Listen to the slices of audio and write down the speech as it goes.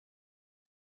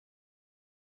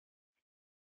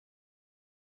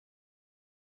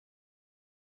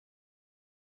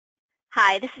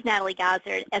Hi, this is Natalie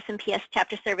Gauser, SMPS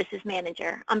Chapter Services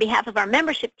Manager. On behalf of our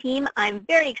membership team, I'm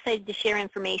very excited to share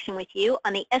information with you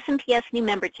on the SMPS New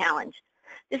Member Challenge.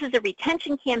 This is a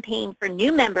retention campaign for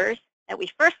new members that we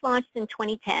first launched in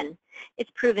 2010.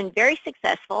 It's proven very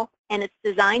successful, and it's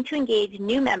designed to engage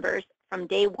new members from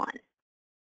day one.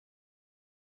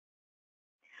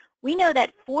 We know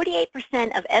that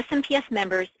 48% of SMPS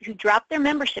members who dropped their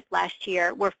membership last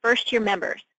year were first-year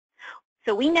members.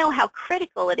 So we know how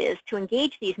critical it is to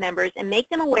engage these members and make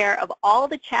them aware of all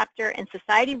the chapter and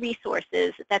society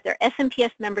resources that their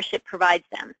SMPS membership provides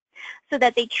them, so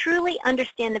that they truly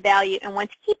understand the value and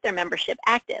want to keep their membership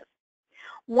active.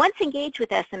 Once engaged with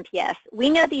SMPS, we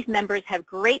know these members have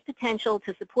great potential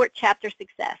to support chapter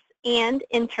success and,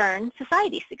 in turn,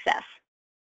 society success.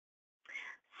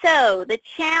 So the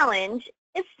challenge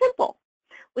is simple.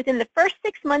 Within the first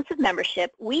 6 months of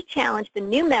membership, we challenge the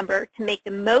new member to make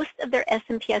the most of their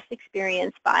SMPS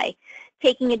experience by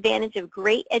taking advantage of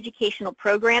great educational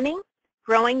programming,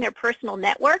 growing their personal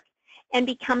network, and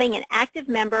becoming an active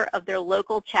member of their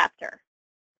local chapter.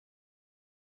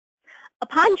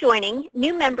 Upon joining,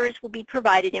 new members will be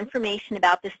provided information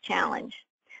about this challenge.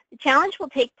 The challenge will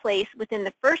take place within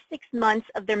the first 6 months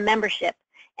of their membership,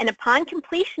 and upon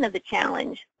completion of the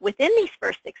challenge within these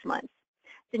first 6 months,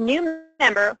 the new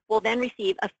member will then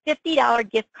receive a $50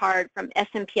 gift card from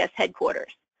SMPS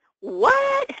headquarters.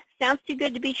 What? Sounds too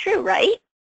good to be true, right?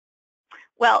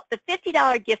 Well, the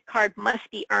 $50 gift card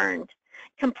must be earned.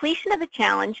 Completion of the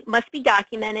challenge must be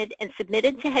documented and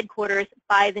submitted to headquarters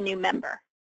by the new member.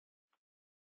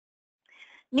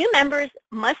 New members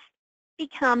must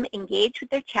become engaged with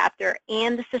their chapter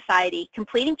and the society,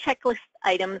 completing checklist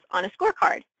items on a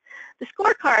scorecard. The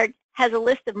scorecard has a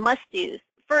list of must-dos.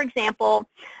 For example,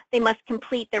 they must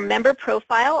complete their member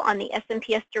profile on the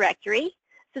SMPS directory.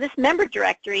 So this member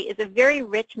directory is a very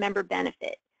rich member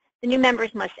benefit. The new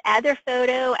members must add their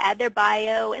photo, add their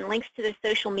bio, and links to their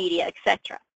social media,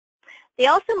 etc. They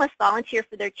also must volunteer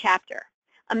for their chapter.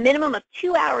 A minimum of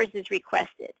 2 hours is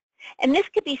requested. And this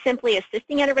could be simply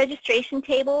assisting at a registration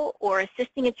table or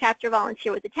assisting a chapter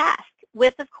volunteer with a task,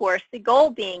 with, of course, the goal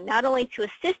being not only to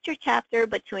assist your chapter,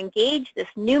 but to engage this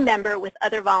new member with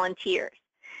other volunteers.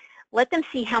 Let them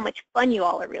see how much fun you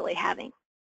all are really having.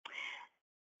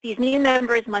 These new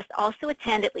members must also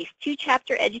attend at least 2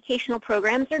 chapter educational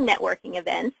programs or networking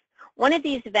events. One of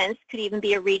these events could even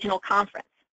be a regional conference.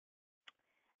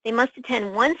 They must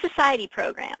attend 1 society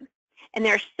program, and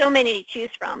there are so many to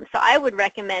choose from. So I would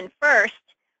recommend first,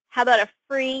 how about a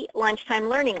free lunchtime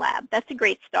learning lab? That's a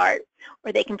great start.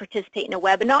 Or they can participate in a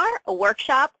webinar, a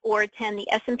workshop, or attend the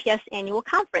SMPS annual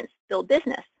conference, Build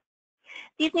Business.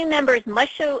 These new members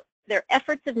must show their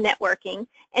efforts of networking,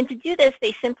 and to do this,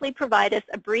 they simply provide us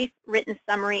a brief written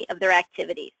summary of their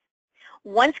activities.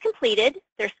 Once completed,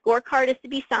 their scorecard is to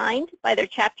be signed by their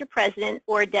chapter president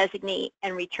or a designee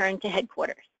and returned to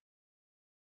headquarters.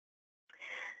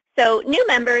 So new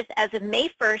members, as of May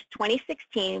 1st,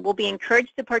 2016, will be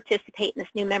encouraged to participate in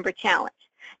this new member challenge.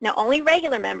 Now, only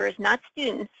regular members, not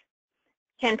students,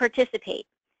 can participate.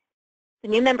 The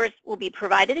new members will be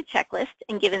provided a checklist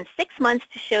and given 6 months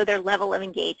to show their level of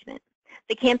engagement.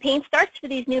 The campaign starts for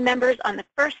these new members on the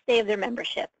first day of their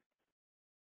membership.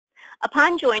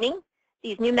 Upon joining,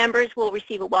 these new members will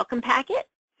receive a welcome packet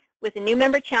with the new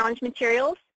member challenge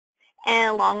materials, and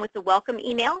along with the welcome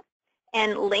email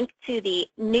and link to the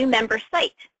new member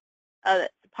site,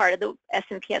 part of the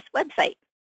SMPS website.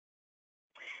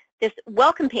 This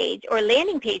welcome page or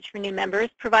landing page for new members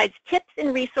provides tips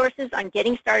and resources on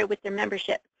getting started with their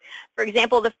membership. For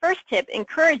example, the first tip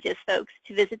encourages folks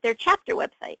to visit their chapter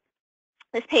website.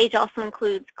 This page also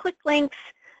includes click links,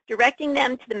 directing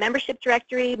them to the membership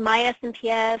directory, My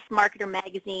SMPS, Marketer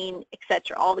Magazine,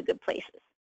 etc., all the good places.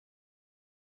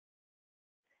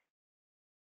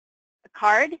 A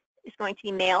card is going to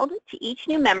be mailed to each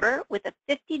new member with a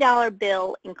 $50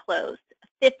 bill enclosed.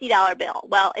 A $50 bill.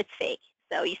 Well, it's fake.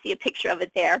 So you see a picture of it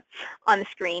there on the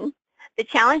screen. The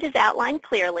challenge is outlined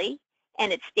clearly,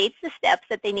 and it states the steps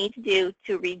that they need to do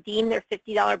to redeem their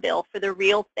 $50 bill for the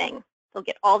real thing. They'll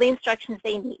get all the instructions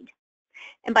they need.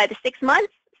 And by the 6th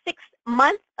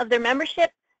month of their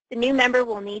membership, the new member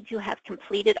will need to have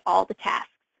completed all the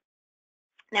tasks.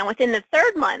 Now, within the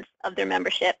 3rd month of their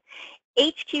membership,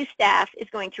 HQ staff is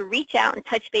going to reach out and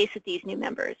touch base with these new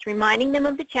members, reminding them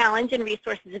of the challenge and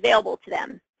resources available to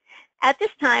them. At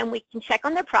this time, we can check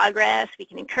on their progress, we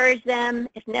can encourage them,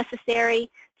 if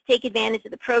necessary, to take advantage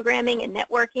of the programming and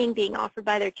networking being offered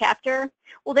by their chapter.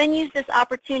 We'll then use this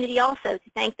opportunity also to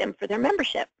thank them for their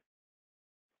membership.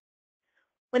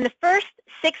 When the first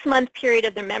 6-month period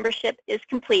of their membership is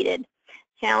completed,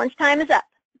 challenge time is up.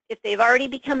 If they've already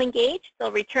become engaged,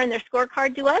 they'll return their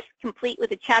scorecard to us, complete with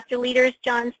the chapter leader's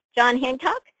John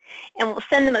Hancock, and we'll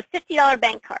send them a $50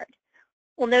 bank card.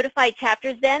 We'll notify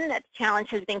chapters then that the challenge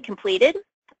has been completed,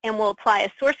 and we'll apply a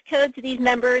source code to these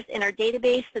members in our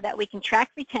database so that we can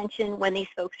track retention when these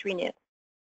folks renew.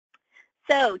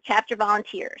 So, chapter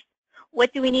volunteers,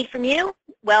 what do we need from you?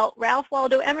 Well, Ralph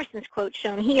Waldo Emerson's quote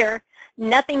shown here,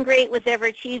 "Nothing great was ever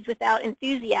achieved without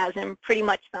enthusiasm," pretty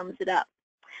much sums it up.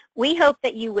 We hope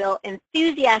that you will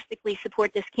enthusiastically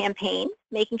support this campaign,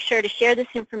 making sure to share this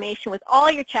information with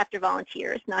all your chapter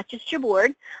volunteers, not just your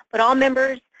board, but all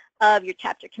members of your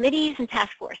chapter committees and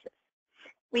task forces.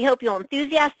 We hope you'll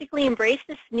enthusiastically embrace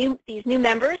these new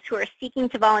members who are seeking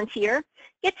to volunteer,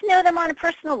 get to know them on a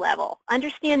personal level,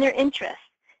 understand their interests,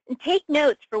 and take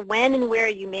notes for when and where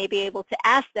you may be able to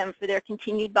ask them for their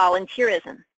continued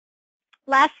volunteerism.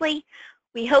 Lastly,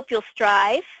 we hope you'll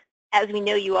strive, as we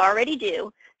know you already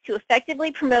do, to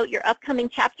effectively promote your upcoming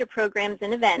chapter programs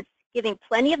and events, giving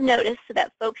plenty of notice so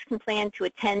that folks can plan to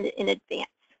attend in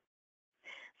advance.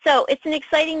 So it's an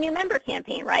exciting new member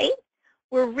campaign, right?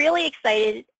 We're really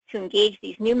excited to engage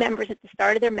these new members at the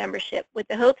start of their membership with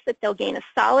the hopes that they'll gain a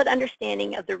solid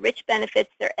understanding of the rich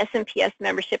benefits their SMPS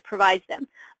membership provides them,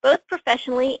 both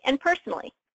professionally and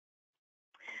personally.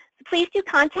 So please do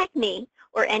contact me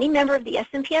or any member of the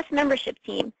SMPS membership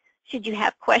team should you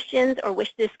have questions or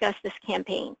wish to discuss this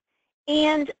campaign.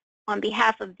 And on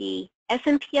behalf of the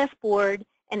SMPS board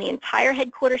and the entire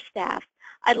headquarters staff,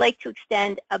 I'd like to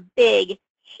extend a big,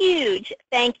 huge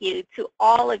thank you to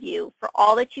all of you for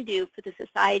all that you do for the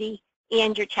society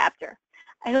and your chapter.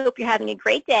 I hope you're having a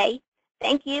great day.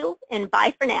 Thank you, and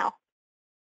bye for now.